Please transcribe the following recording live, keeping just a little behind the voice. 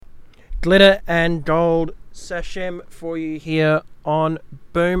Glitter and Gold Sachem for you here on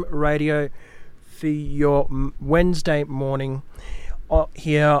Boom Radio for your Wednesday morning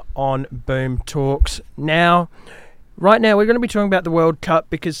here on Boom Talks. Right now we're going to be talking about the World Cup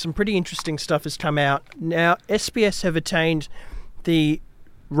because some pretty interesting stuff has come out. Now, SBS have attained the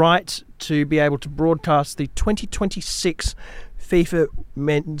right to be able to broadcast the 2026 FIFA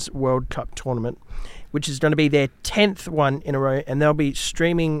Men's World Cup tournament, which is going to be their 10th one in a row, and they'll be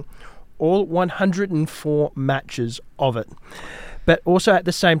streaming all 104 matches of it. But also at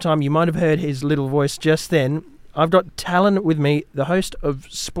the same time, you might have heard his little voice just then. I've got Tallan with me, the host of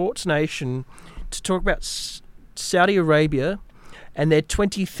Sports Nation, to talk about Saudi Arabia and their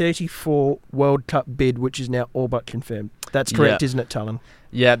 2034 World Cup bid, which is now all but confirmed. That's correct, isn't it, Tallan?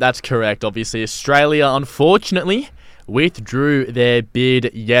 Yeah, that's correct. Obviously, Australia, unfortunately, withdrew their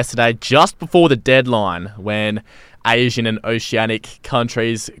bid yesterday just before the deadline when Asian and Oceanic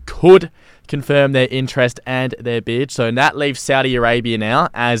countries could confirm their interest and their bid. So that leaves Saudi Arabia now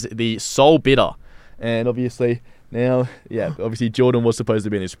as the sole bidder. And obviously now, obviously Jordan was supposed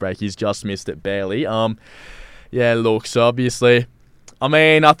to be in this break. He's just missed it barely. So obviously,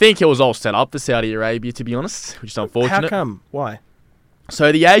 I think it was all set up for Saudi Arabia, to be honest, which is unfortunate. How come? Why?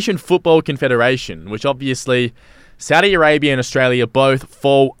 So the Asian Football Confederation, which obviously Saudi Arabia and Australia both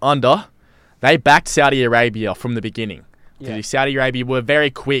fall under, they backed Saudi Arabia from the beginning. Yeah. Saudi Arabia were very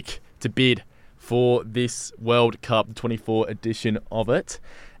quick to bid for this World Cup, the 24 edition of it.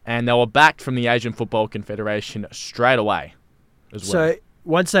 And they were backed from the Asian Football Confederation straight away as well. So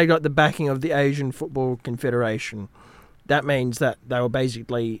once they got the backing of the Asian Football Confederation, that means that they were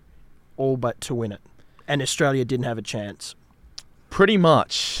basically all but to win it. And Australia didn't have a chance. Pretty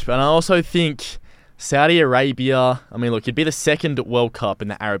much. But I also think Saudi Arabia, it'd be the second World Cup in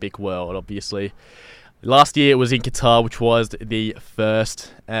the Arabic world, obviously. Last year it was in Qatar, which was the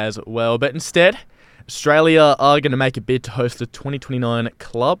first as well. But instead, Australia are going to make a bid to host the 2029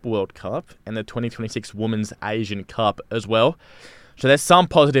 Club World Cup and the 2026 Women's Asian Cup as well. So there's some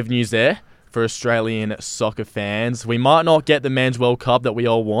positive news there for Australian soccer fans. We might not get the Men's World Cup that we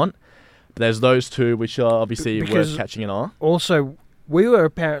all want, but there's those two which are obviously worth catching an eye. Also, we were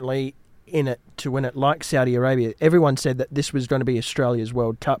apparently in it to win it, like Saudi Arabia. Everyone said that this was going to be Australia's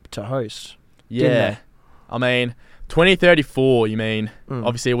World Cup to host. Yeah. 2034,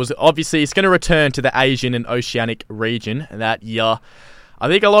 Obviously, it's going to return to the Asian and Oceanic region that year. I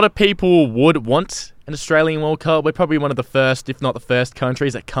think a lot of people would want an Australian World Cup. We're probably one of the first, if not the first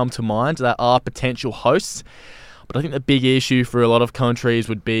countries that come to mind that are potential hosts. But I think the big issue for a lot of countries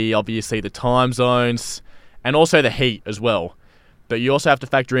would be obviously the time zones and also the heat as well. But you also have to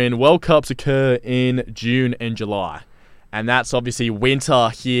factor in World Cups occur in June and July. And that's obviously winter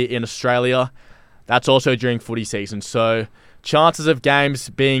here in Australia. That's also during footy season. So chances of games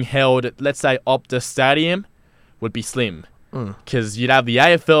being held at, let's say, Optus Stadium would be slim. Because you'd have the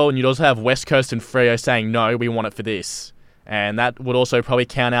AFL and you'd also have West Coast and Freo saying, no, we want it for this. And that would also probably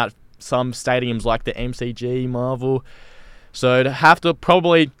count out some stadiums like the MCG, Marvel. So to have to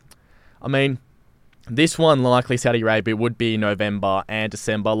probably, this one likely Saudi Arabia would be November and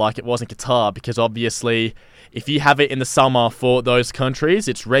December like it was in Qatar, because obviously if you have it in the summer for those countries,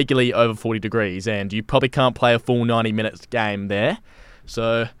 it's regularly over 40 degrees and you probably can't play a full 90-minute game there.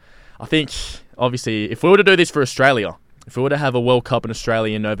 So I think, obviously, if we were to do this for Australia, if we were to have a World Cup in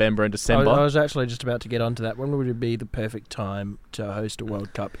Australia in November and December... I was actually just about to get onto that. When would it be the perfect time to host a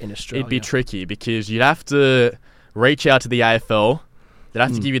World Cup in Australia? It'd be tricky because you'd have to reach out to the AFL. They'd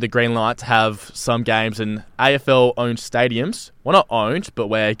have to give you the green light to have some games in AFL-owned stadiums. Well, not owned, but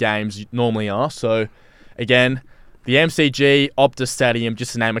where games normally are. So, again, the MCG, Optus Stadium,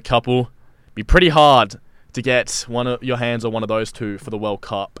 just to name a couple, be pretty hard to get your hands on one of those two for the World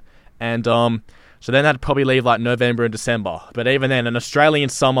Cup. And so then that'd probably leave like November and December. But even then, an Australian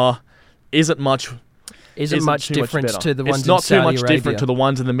summer isn't much difference to the ones in Saudi Arabia. It's not too much different to the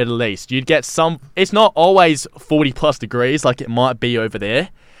ones in the Middle East. You'd get some... It's not always 40 plus degrees like it might be over there.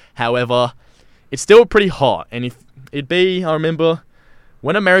 However, it's still pretty hot. And if it'd be... I remember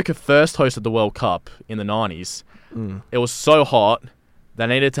when America first hosted the World Cup in the 90s, it was so hot they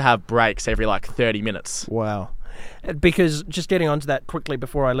needed to have breaks every like 30 minutes. Wow. Because, just getting onto that quickly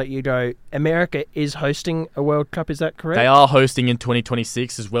before I let you go, America is hosting a World Cup, is that correct? They are hosting in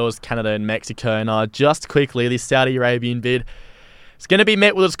 2026, as well as Canada and Mexico. And just quickly, this Saudi Arabian bid, it's going to be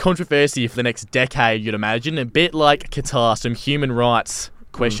met with its controversy for the next decade, you'd imagine. A bit like Qatar, some human rights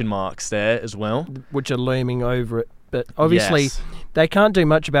question marks there as well. Which are looming over it. But obviously, they can't do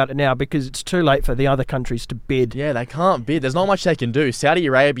much about it now because it's too late for the other countries to bid. Yeah, they can't bid. There's not much they can do. Saudi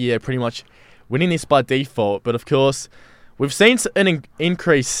Arabia pretty much winning this by default. But of course, We've seen an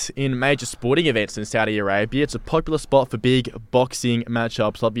increase in major sporting events in Saudi Arabia. It's a popular spot for big boxing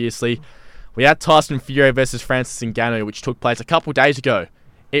matchups, obviously. We had Tyson Fury versus Francis Ngannou, which took place a couple days ago.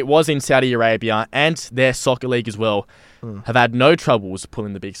 It was in Saudi Arabia, and their soccer league as well have had no troubles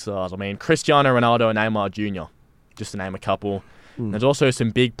pulling the big stars. I mean, Cristiano Ronaldo and Neymar Jr., just to name a couple. There's also some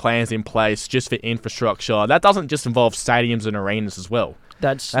big plans in place just for infrastructure. That doesn't just involve stadiums and arenas as well.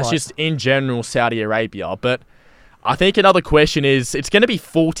 That's just in general Saudi Arabia. But I think another question is, it's going to be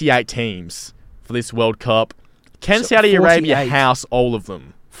 48 teams for this World Cup. Can Saudi Arabia house all of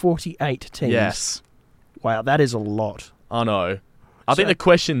them? 48 teams? Yes. Wow, that is a lot. I know. I think the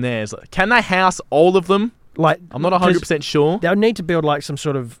question there is, can they house all of them? I'm not 100% sure. They'll need to build some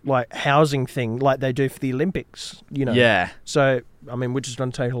sort of housing thing like they do for the Olympics, Yeah. So, I mean, which is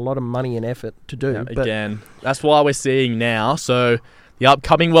going to take a lot of money and effort to do. Yeah, again, that's why we're seeing now. So, the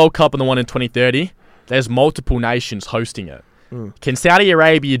upcoming World Cup and the one in 2030, there's multiple nations hosting it. Can Saudi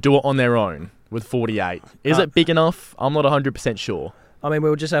Arabia do it on their own with 48? Is it big enough? I'm not 100% sure. I mean,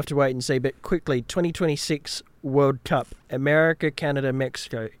 we'll just have to wait and see. But quickly, 2026 World Cup, America, Canada,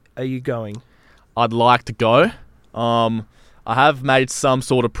 Mexico. Are you going? I'd like to go. I have made some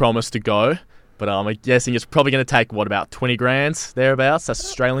sort of promise to go, but I'm guessing it's probably going to take, about 20 grand thereabouts? That's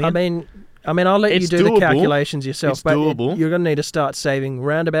Australian. I mean, I'll let you do the calculations yourself. It's doable. You're going to need to start saving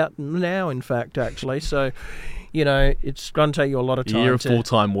round about now, in fact, actually. So, it's going to take you a lot of time. A year of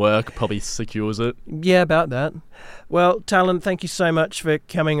full-time work probably secures it. Yeah, about that. Well, Tallan, thank you so much for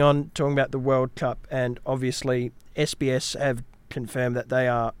coming on, talking about the World Cup. And obviously, SBS have confirmed that they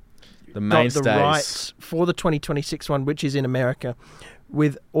are the mainstays. Got the rights for the 2026 one, which is in America,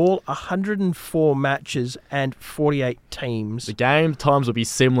 with all 104 matches and 48 teams. The game times will be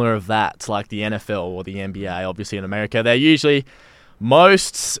similar of that, like the NFL or the NBA, obviously in America. They're usually,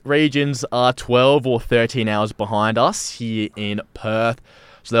 most regions are 12 or 13 hours behind us here in Perth.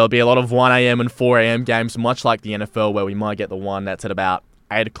 So there'll be a lot of 1am and 4am games, much like the NFL, where we might get the one that's at about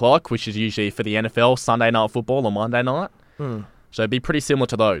 8 o'clock, which is usually for the NFL, Sunday night football or Monday night. So it'd be pretty similar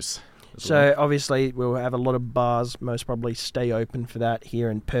to those. So obviously we'll have a lot of bars most probably stay open for that here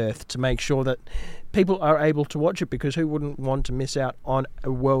in Perth to make sure that people are able to watch it, because who wouldn't want to miss out on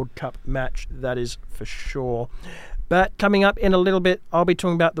a World Cup match, that is for sure. But coming up in a little bit, I'll be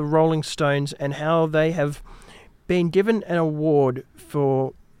talking about the Rolling Stones and how they have been given an award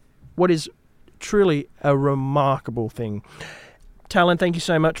for what is truly a remarkable thing. Tallan, thank you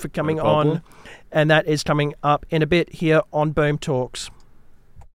so much for coming on, and that is coming up in a bit here on Boom Talks.